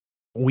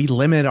we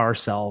limit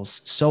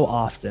ourselves so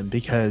often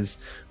because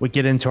we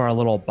get into our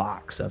little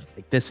box of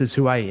like, this is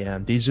who I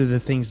am. These are the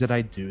things that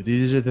I do.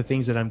 These are the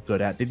things that I'm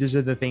good at. These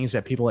are the things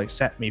that people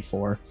accept me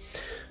for.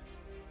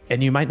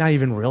 And you might not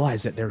even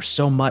realize that there's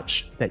so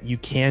much that you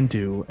can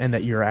do and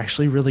that you're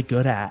actually really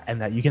good at, and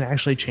that you can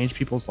actually change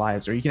people's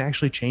lives, or you can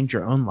actually change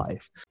your own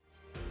life.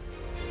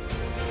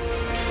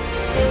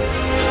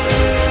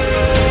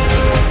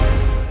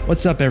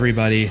 What's up,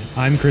 everybody?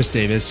 I'm Chris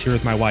Davis here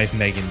with my wife,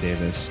 Megan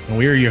Davis, and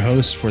we are your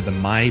hosts for the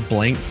My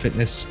Blank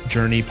Fitness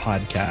Journey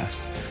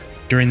podcast.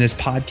 During this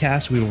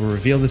podcast, we will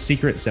reveal the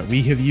secrets that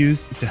we have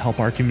used to help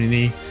our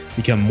community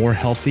become more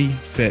healthy,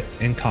 fit,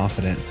 and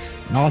confident,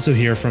 and also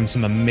hear from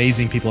some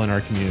amazing people in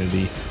our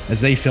community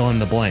as they fill in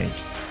the blank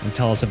and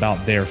tell us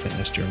about their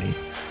fitness journey.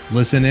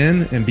 Listen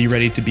in and be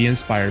ready to be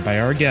inspired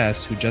by our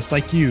guests who, just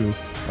like you,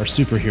 are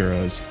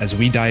superheroes as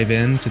we dive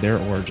into their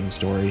origin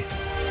story.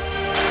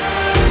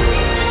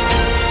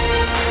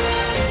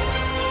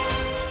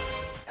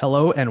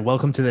 Hello, and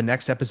welcome to the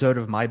next episode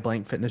of My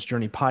Blank Fitness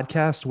Journey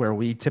podcast, where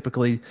we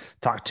typically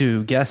talk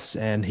to guests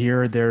and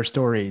hear their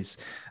stories.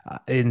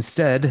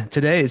 Instead,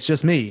 today it's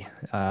just me.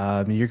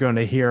 You're going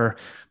to hear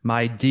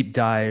my deep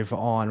dive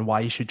on why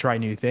you should try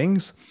new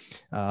things.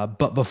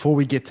 But before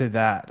we get to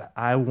that,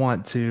 I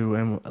want to,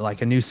 and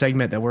like a new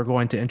segment that we're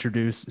going to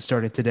introduce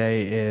started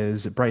today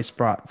is Bright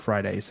Spot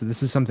Friday. So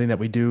this is something that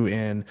we do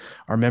in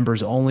our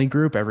members only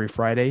group every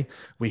Friday.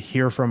 We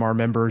hear from our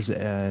members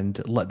and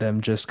let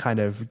them just kind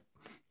of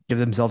give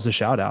themselves a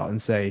shout out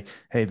and say,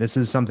 hey, this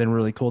is something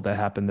really cool that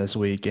happened this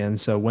week. And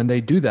so when they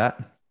do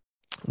that,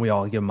 we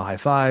all give them a high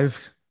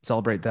five,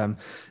 celebrate them.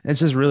 And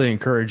it's just really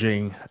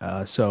encouraging.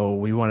 So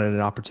we wanted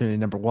an opportunity,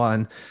 number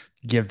one,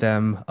 give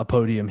them a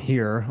podium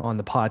here on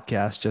the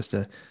podcast just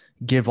to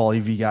give all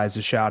of you guys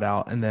a shout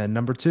out. And then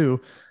number two,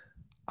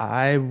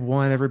 I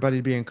want everybody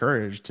to be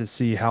encouraged to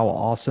see how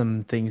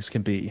awesome things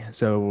can be.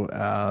 So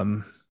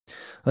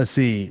let's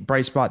see,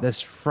 Bright Spot this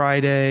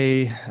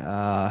Friday.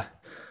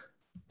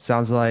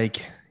 Sounds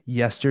like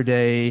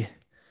yesterday,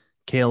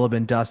 Caleb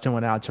and Dustin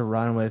went out to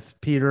run with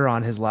Peter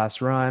on his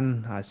last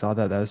run. I saw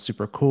that. That was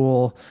super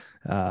cool.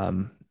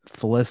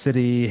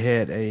 Felicity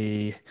hit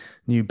a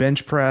new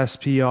bench press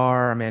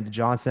PR. Amanda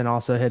Johnson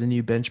also hit a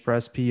new bench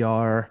press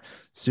PR.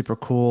 Super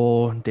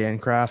cool. Dan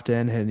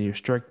Crafton hit a new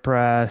strict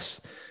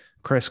press.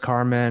 Chris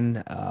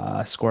Carmen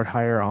scored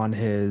higher on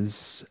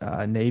his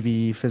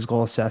Navy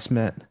physical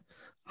assessment,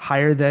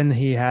 higher than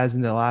he has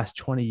in the last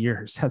 20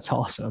 years. That's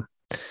awesome.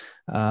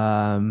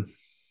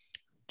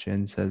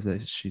 Jen says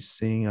that she's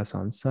seeing us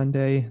on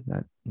Sunday.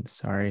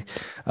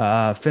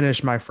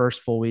 Finished my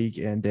first full week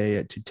and day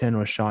at 210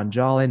 with Sean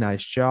Jolly.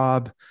 Nice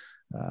job.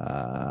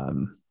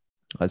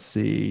 Let's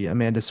see.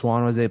 Amanda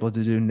Swan was able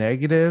to do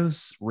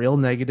negatives, real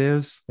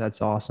negatives.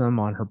 That's awesome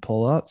on her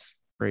pull-ups.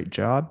 Great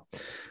job.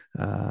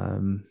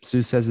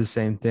 Sue says the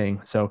same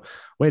thing. So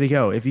way to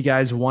go. If you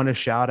guys want to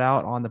shout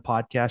out on the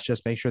podcast,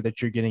 just make sure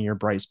that you're getting your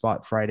Bright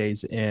Spot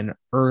Fridays in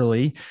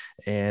early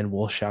and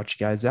we'll shout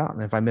you guys out.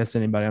 And if I missed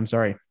anybody, I'm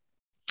sorry.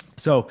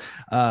 So,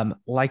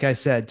 like I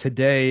said,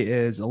 today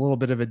is a little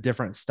bit of a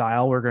different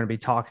style. We're going to be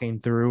talking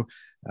through,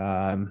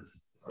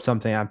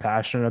 something I'm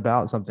passionate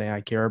about, something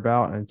I care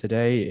about. And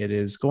today it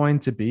is going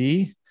to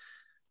be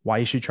why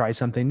you should try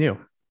something new.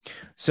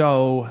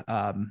 So,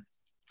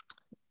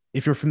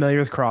 if you're familiar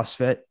with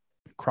CrossFit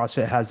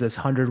has this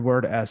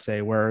 100-word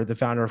essay where the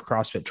founder of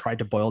CrossFit tried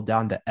to boil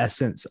down the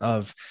essence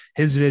of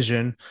his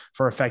vision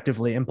for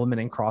effectively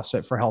implementing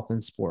CrossFit for health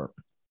and sport.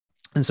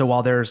 And so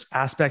while there's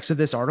aspects of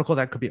this article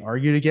that could be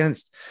argued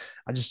against,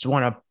 I just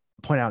want to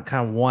point out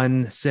kind of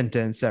one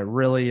sentence that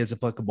really is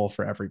applicable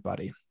for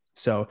everybody.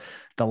 So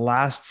the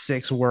last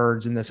 6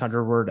 words in this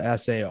 100-word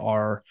essay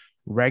are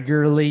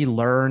regularly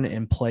learn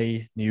and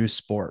play new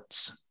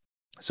sports.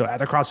 So at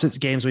the CrossFit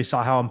Games, we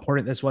saw how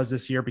important this was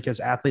this year because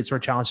athletes were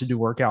challenged to do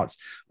workouts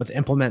with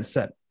implements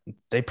that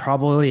they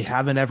probably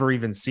haven't ever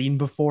even seen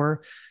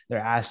before. They're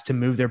asked to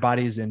move their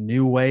bodies in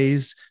new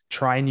ways,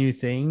 try new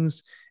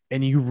things.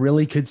 And you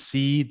really could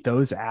see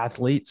those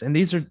athletes. And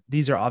these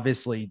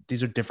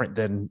are different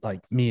than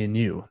like me and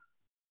you,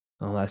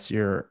 unless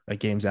you're a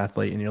games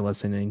athlete and you're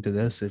listening to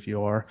this. If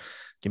you are,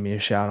 give me a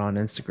shout on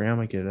Instagram.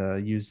 I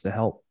could use the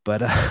help,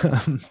 but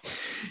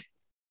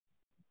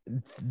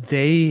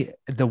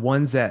the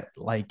ones that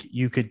like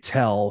you could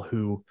tell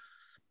who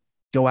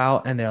go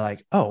out and they're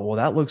like, oh, well,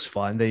 that looks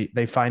fun.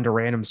 They find a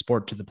random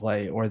sport to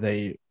play, or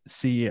they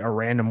see a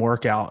random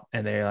workout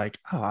and they're like,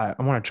 oh, I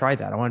want to try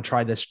that. I want to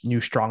try this new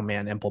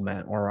strongman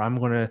implement, or I'm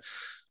going to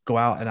go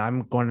out and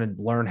I'm going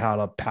to learn how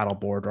to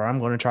paddleboard, or I'm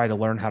going to try to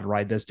learn how to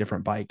ride this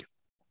different bike.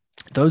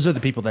 Those are the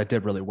people that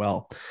did really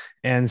well.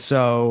 And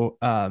so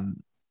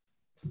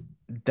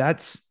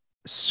that's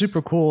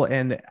super cool.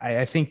 And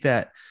I think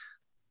that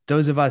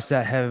those of us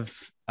that have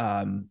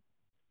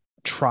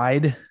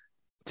tried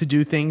to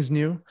do things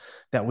new,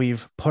 that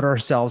we've put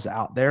ourselves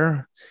out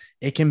there,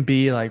 it can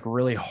be like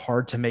really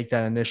hard to make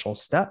that initial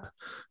step,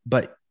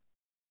 but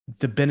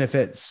the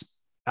benefits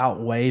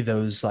outweigh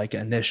those like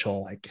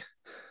initial like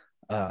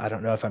I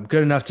don't know if I'm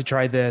good enough to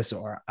try this,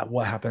 or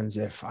what happens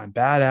if I'm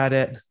bad at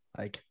it.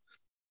 Like,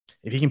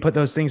 if you can put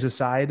those things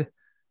aside,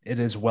 it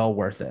is well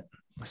worth it.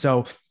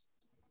 So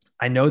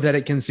I know that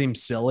it can seem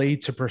silly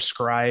to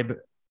prescribe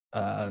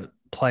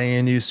playing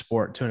a new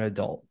sport to an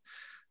adult,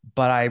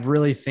 but I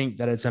really think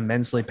that it's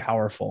immensely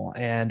powerful.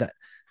 And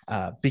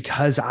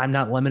because I'm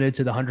not limited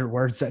to the 100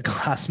 words that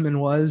Glassman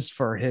was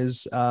for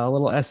his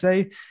little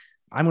essay,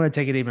 I'm going to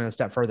take it even a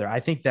step further. I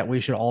think that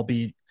we should all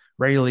be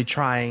regularly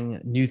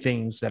trying new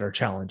things that are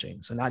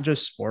challenging. So not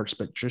just sports,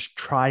 but just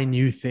try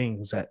new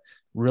things that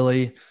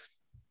really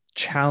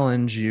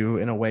challenge you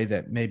in a way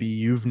that maybe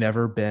you've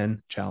never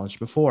been challenged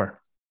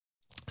before.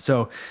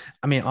 So,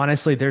 I mean,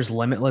 honestly, there's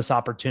limitless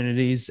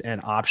opportunities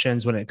and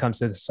options when it comes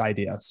to this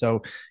idea.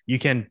 So, you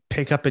can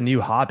pick up a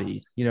new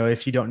hobby. You know,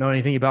 if you don't know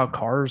anything about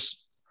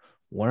cars,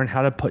 learn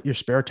how to put your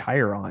spare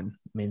tire on.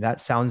 I mean, that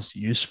sounds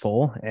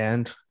useful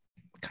and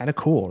kind of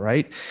cool,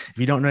 right? If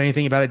you don't know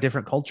anything about a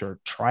different culture,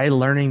 try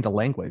learning the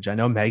language. I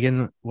know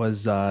Megan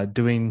was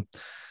doing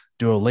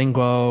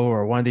Duolingo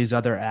or one of these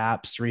other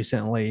apps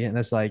recently, and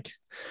it's like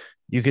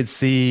you could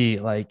see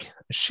like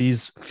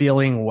she's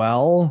feeling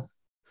well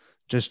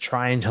just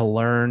trying to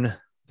learn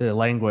the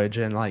language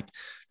and like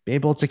be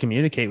able to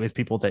communicate with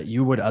people that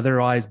you would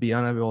otherwise be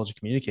unable to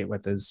communicate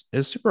with is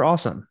super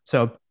awesome.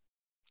 So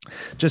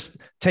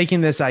just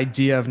taking this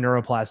idea of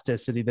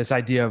neuroplasticity, this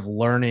idea of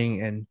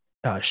learning and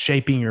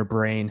shaping your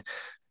brain,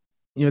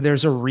 you know,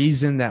 there's a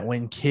reason that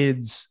when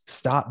kids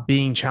stop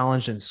being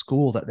challenged in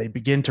school, that they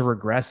begin to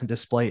regress and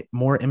display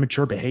more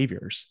immature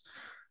behaviors.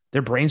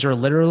 Their brains are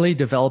literally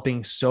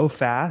developing so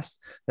fast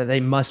that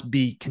they must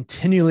be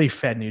continually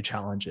fed new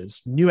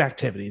challenges, new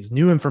activities,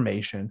 new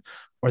information,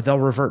 or they'll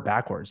revert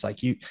backwards.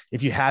 Like you,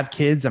 if you have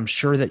kids, I'm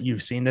sure that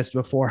you've seen this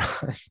before.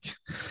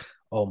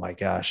 Oh my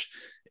gosh.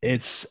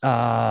 It's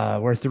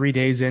we're 3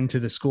 days into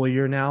the school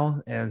year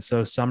now. And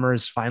so summer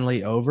is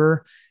finally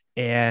over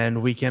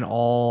and we can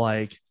all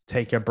like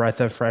take a breath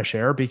of fresh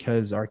air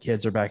because our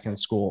kids are back in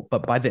school.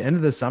 But by the end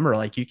of the summer,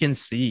 like you can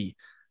see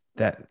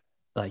that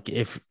like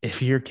if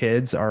your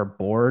kids are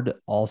bored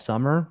all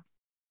summer,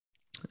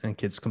 and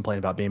kids complain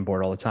about being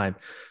bored all the time,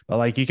 but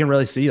like you can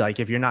really see like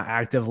if you're not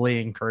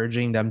actively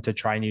encouraging them to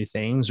try new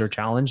things or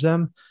challenge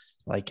them,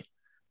 like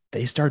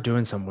they start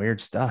doing some weird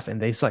stuff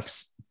and they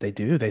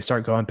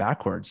start going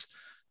backwards.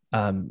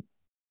 um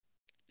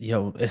you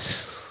know,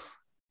 it's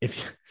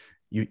if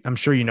you, I'm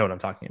sure you know what I'm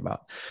talking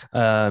about.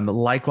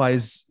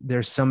 Likewise,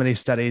 there's so many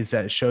studies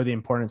that show the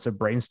importance of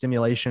brain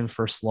stimulation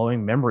for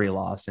slowing memory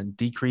loss and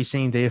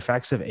decreasing the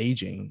effects of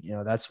aging. You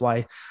know, that's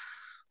why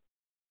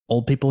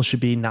old people should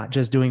be not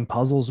just doing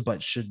puzzles,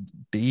 but should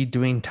be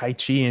doing Tai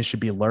Chi and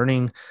should be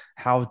learning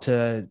how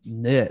to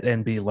knit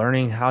and be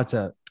learning how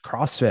to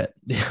CrossFit.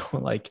 You know,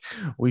 like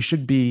we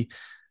should be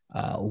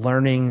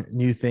learning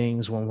new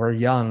things when we're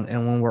young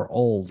and when we're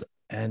old.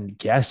 And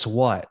guess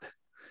what?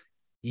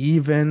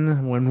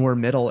 Even when we're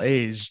middle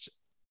aged,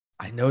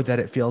 I know that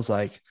it feels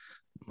like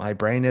my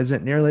brain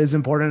isn't nearly as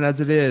important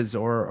as it is,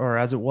 or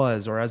as it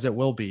was, or as it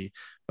will be.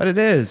 But it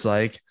is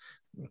like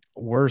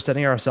we're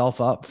setting ourselves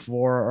up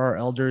for our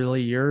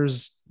elderly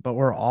years, but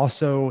we're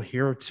also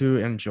here to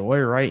enjoy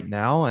right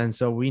now. And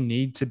so we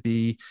need to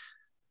be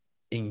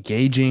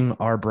engaging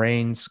our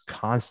brains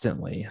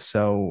constantly.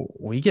 So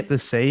we get the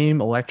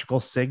same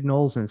electrical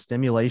signals and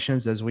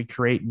stimulations as we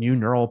create new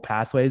neural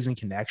pathways and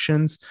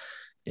connections.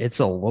 It's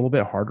a little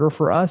bit harder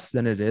for us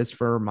than it is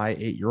for my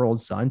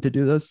 8-year-old son to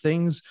do those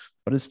things,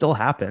 but it still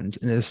happens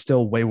and it's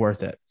still way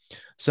worth it.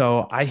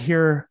 So I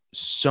hear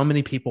so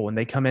many people when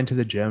they come into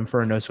the gym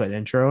for a no sweat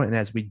intro, and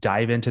as we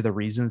dive into the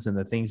reasons and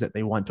the things that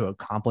they want to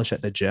accomplish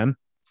at the gym,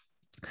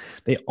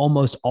 they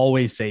almost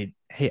always say,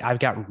 hey, I've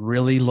got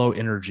really low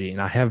energy and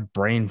I have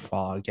brain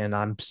fog and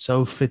I'm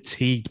so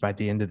fatigued by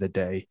the end of the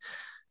day.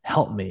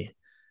 Help me.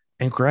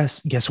 And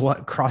guess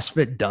what?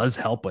 CrossFit does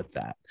help with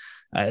that.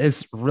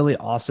 It's really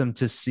awesome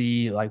to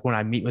see, like, when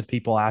I meet with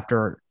people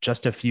after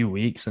just a few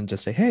weeks and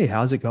just say, hey,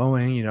 how's it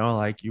going? You know,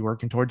 like you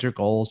working towards your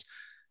goals.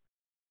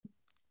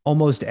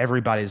 Almost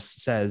everybody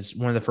says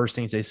one of the first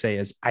things they say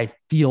is, I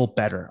feel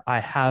better.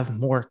 I have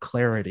more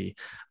clarity.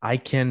 I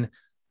can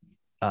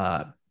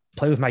uh,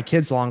 play with my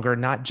kids longer,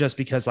 not just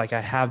because like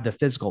I have the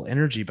physical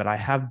energy, but I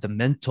have the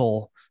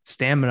mental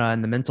stamina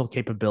and the mental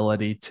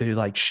capability to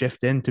like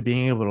shift into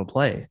being able to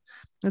play.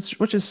 That's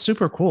which is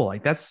super cool.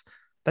 Like that's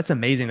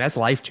amazing. That's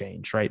life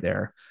change right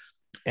there.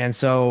 And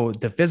so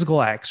the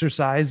physical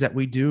exercise that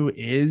we do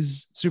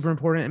is super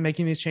important in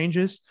making these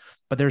changes,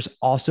 but there's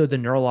also the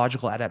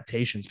neurological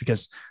adaptations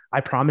because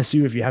I promise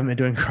you, if you haven't been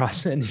doing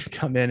CrossFit and you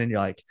come in and you're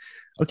like,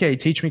 okay,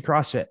 teach me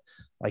CrossFit,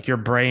 like your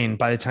brain,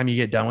 by the time you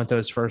get done with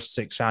those first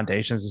 6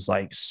 foundations, is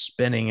like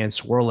spinning and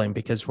swirling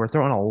because we're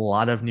throwing a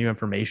lot of new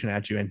information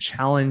at you and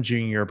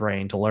challenging your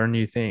brain to learn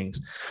new things.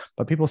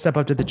 But people step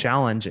up to the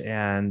challenge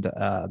and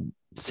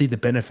see the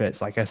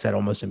benefits, like I said,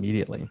 almost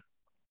immediately.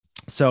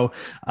 So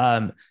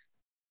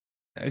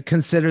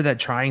consider that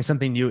trying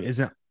something new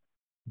isn't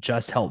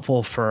just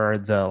helpful for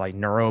the like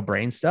neuro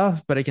brain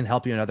stuff, but it can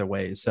help you in other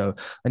ways. So,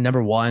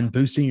 number one,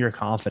 boosting your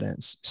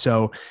confidence.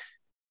 So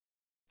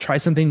Try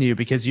something new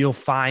because you'll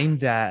find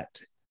that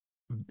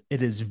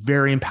it is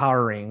very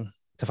empowering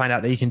to find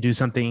out that you can do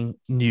something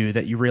new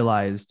that you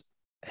realized,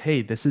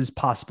 hey, this is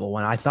possible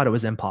when I thought it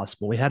was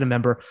impossible. We had a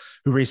member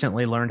who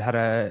recently learned how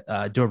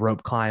to do a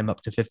rope climb up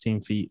to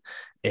 15 feet.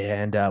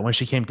 And when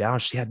she came down,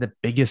 she had the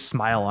biggest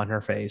smile on her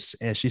face.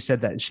 And she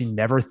said that she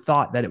never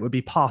thought that it would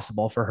be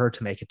possible for her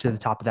to make it to the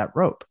top of that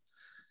rope.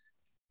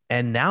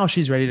 And now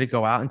she's ready to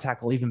go out and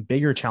tackle even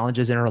bigger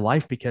challenges in her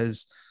life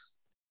because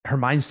her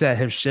mindset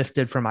has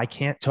shifted from I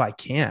can't to I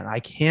can.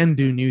 I can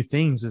do new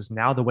things is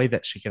now the way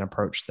that she can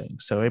approach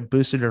things. So it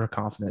boosted her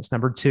confidence.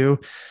 Number two,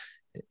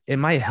 it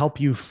might help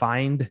you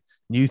find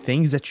new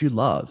things that you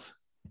love.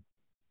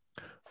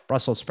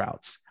 Brussels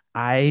sprouts.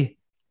 I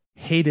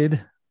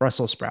hated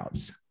Brussels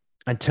sprouts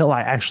until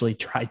I actually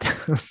tried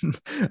them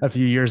a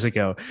few years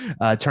ago.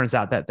 Turns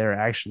out that they're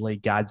actually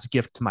God's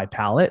gift to my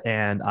palate,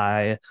 and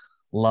I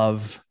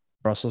love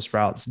Brussels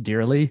sprouts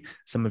dearly.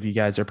 Some of you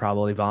guys are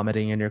probably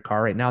vomiting in your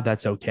car right now.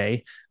 That's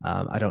okay.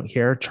 I don't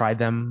care. Try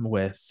them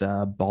with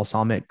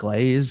balsamic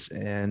glaze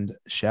and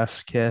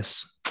chef's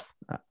kiss.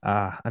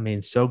 I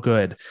mean, so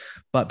good.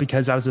 But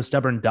because I was a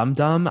stubborn dum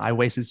dum, I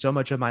wasted so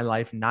much of my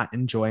life not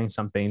enjoying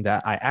something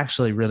that I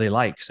actually really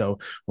like. So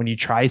when you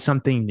try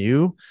something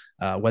new,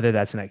 whether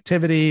that's an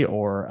activity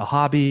or a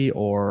hobby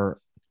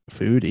or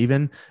food,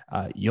 even,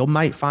 you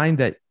might find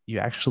that you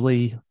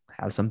actually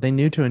have something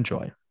new to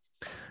enjoy.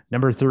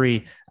 Number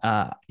three,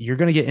 you're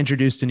going to get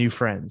introduced to new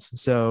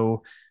friends.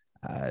 So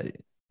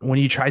when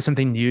you try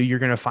something new, you're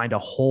going to find a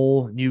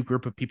whole new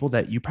group of people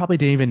that you probably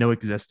didn't even know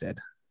existed.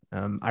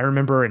 I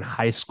remember in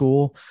high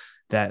school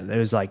that there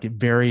was like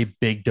very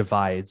big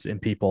divides in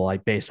people,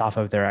 like based off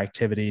of their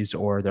activities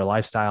or their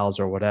lifestyles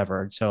or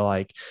whatever. So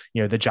like,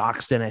 the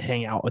jocks didn't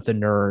hang out with the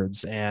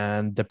nerds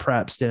and the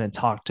preps didn't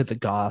talk to the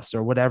goths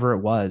or whatever it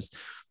was.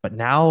 But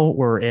now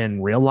we're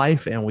in real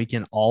life and we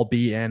can all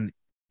be in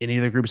any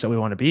of the groups that we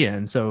want to be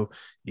in. So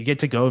you get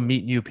to go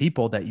meet new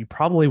people that you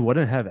probably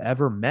wouldn't have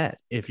ever met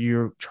if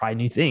you try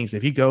new things.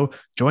 If you go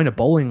join a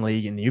bowling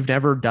league and you've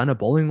never done a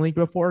bowling league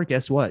before,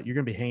 guess what? You're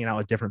going to be hanging out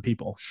with different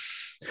people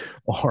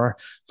or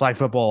flag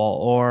football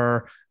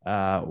or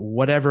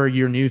whatever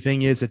your new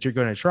thing is that you're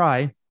going to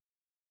try.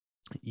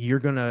 You're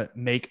going to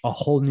make a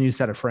whole new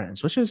set of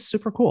friends, which is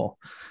super cool.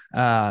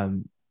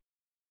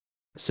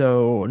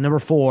 So number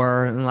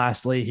four, and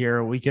lastly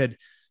here, you can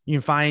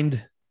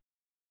find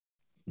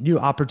new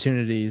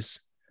opportunities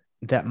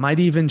that might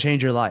even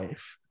change your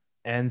life.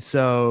 And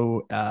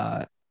so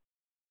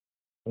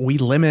we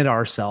limit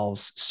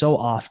ourselves so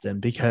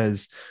often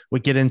because we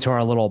get into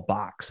our little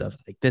box of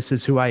like, this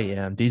is who I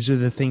am. These are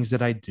the things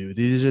that I do.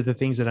 These are the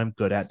things that I'm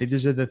good at.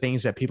 These are the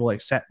things that people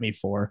accept me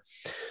for.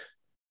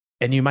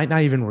 And you might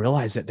not even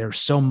realize that there's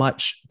so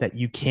much that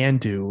you can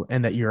do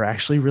and that you're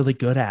actually really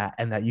good at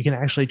and that you can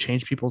actually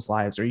change people's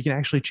lives or you can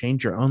actually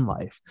change your own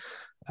life.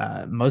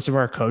 Most of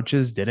our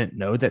coaches didn't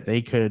know that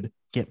they could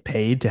get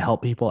paid to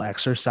help people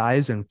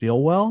exercise and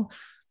feel well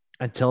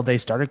until they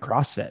started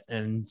CrossFit,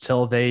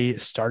 until they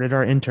started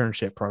our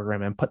internship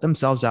program and put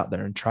themselves out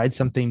there and tried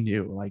something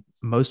new. Like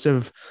most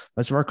of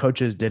our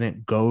coaches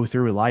didn't go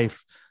through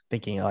life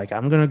thinking like,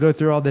 I'm going to go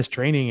through all this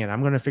training and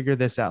I'm going to figure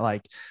this out.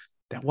 Like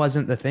that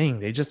wasn't the thing.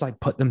 They just like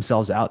put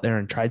themselves out there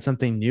and tried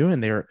something new.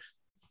 And they're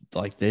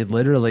like, they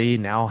literally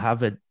now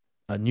have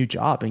a new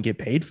job and get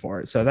paid for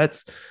it. So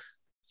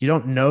you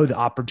don't know the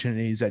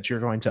opportunities that you're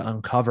going to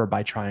uncover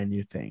by trying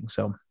new things.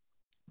 So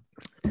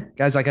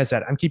guys, like I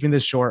said, I'm keeping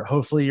this short.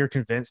 Hopefully you're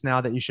convinced now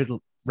that you should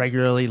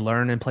regularly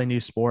learn and play new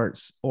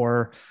sports,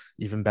 or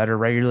even better,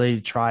 regularly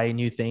try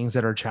new things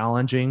that are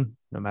challenging,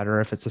 no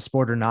matter if it's a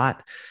sport or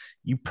not.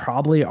 You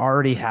probably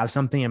already have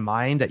something in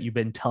mind that you've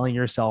been telling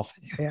yourself,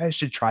 hey, I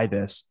should try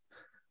this.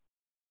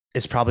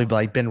 It's probably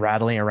like been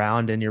rattling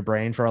around in your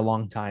brain for a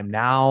long time.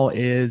 Now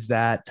is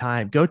that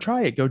time. Go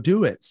try it. Go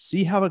do it.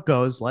 See how it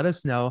goes. Let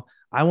us know.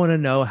 I want to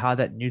know how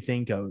that new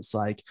thing goes.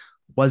 Like,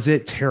 was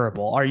it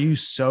terrible? Are you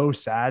so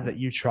sad that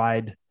you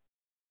tried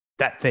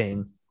that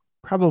thing?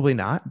 Probably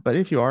not. But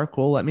if you are,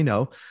 cool, let me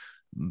know.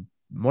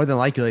 More than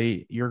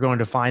likely, you're going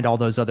to find all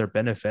those other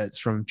benefits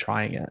from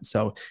trying it.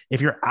 So if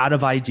you're out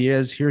of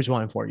ideas, here's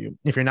one for you.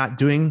 If you're not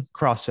doing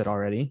CrossFit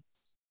already,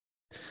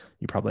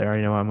 you probably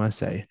already know what I'm going to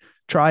say.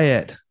 Try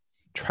it.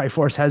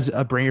 Triforce has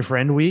a Bring Your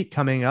Friend week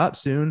coming up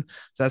soon.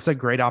 So that's a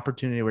great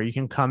opportunity where you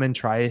can come and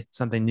try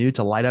something new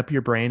to light up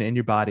your brain and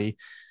your body.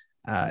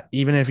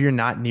 Even if you're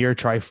not near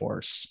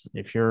Triforce,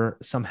 if you're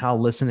somehow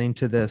listening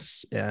to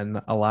this in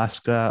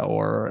Alaska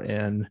or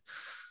in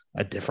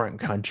a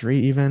different country,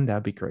 even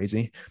that'd be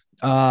crazy.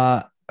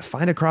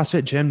 Find a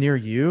CrossFit gym near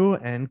you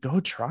and go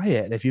try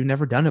it if you've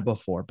never done it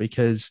before,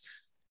 because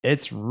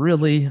it's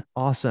really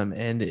awesome.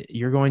 And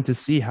you're going to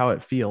see how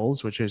it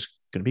feels, which is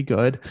going to be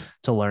good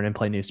to learn and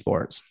play new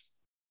sports.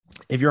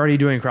 If you're already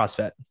doing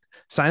CrossFit,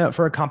 sign up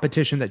for a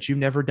competition that you've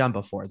never done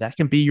before. That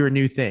can be your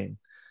new thing.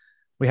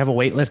 We have a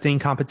weightlifting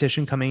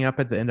competition coming up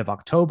at the end of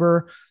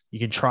October. You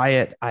can try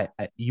it.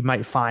 You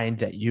might find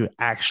that you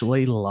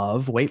actually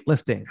love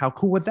weightlifting. How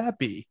cool would that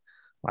be?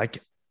 Like,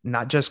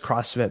 not just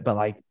CrossFit, but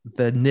like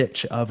the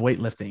niche of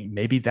weightlifting.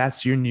 Maybe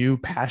that's your new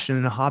passion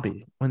and a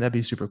hobby. Wouldn't that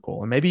be super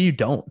cool? And maybe you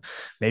don't.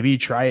 Maybe you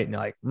try it and you're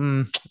like,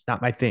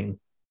 not my thing.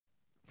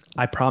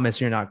 I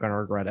promise you're not going to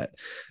regret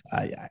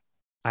it.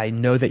 I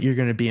know that you're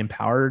going to be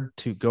empowered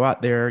to go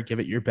out there, give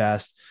it your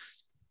best,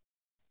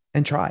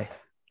 and try.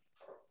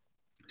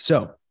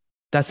 So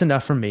that's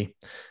enough from me.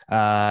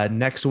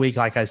 Next week,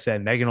 like I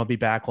said, Megan will be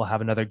back. We'll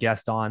have another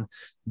guest on.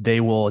 They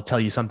will tell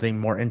you something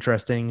more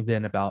interesting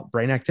than about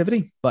brain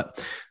activity.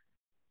 But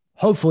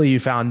hopefully you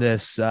found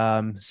this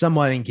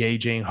somewhat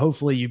engaging.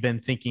 Hopefully you've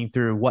been thinking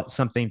through what's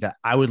something that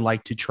I would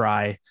like to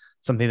try,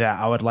 something that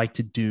I would like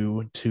to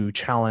do to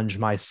challenge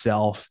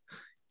myself.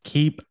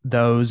 Keep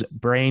those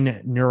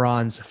brain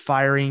neurons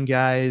firing,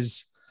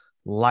 guys.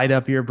 Light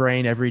up your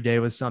brain every day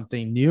with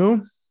something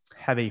new.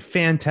 Have a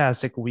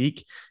fantastic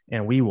week,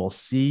 and we will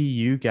see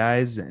you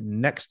guys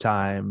next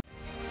time.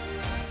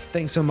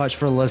 Thanks so much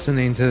for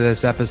listening to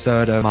this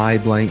episode of My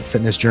Blank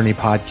Fitness Journey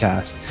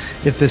podcast.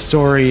 If this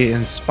story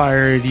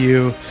inspired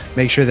you,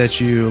 make sure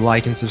that you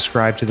like and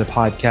subscribe to the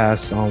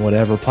podcast on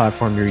whatever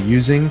platform you're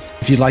using.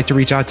 If you'd like to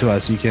reach out to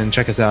us, you can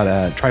check us out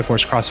at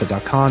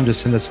triforcecrossfit.com.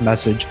 Just send us a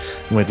message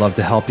and we'd love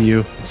to help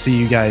you. See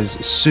you guys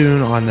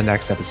soon on the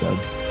next episode.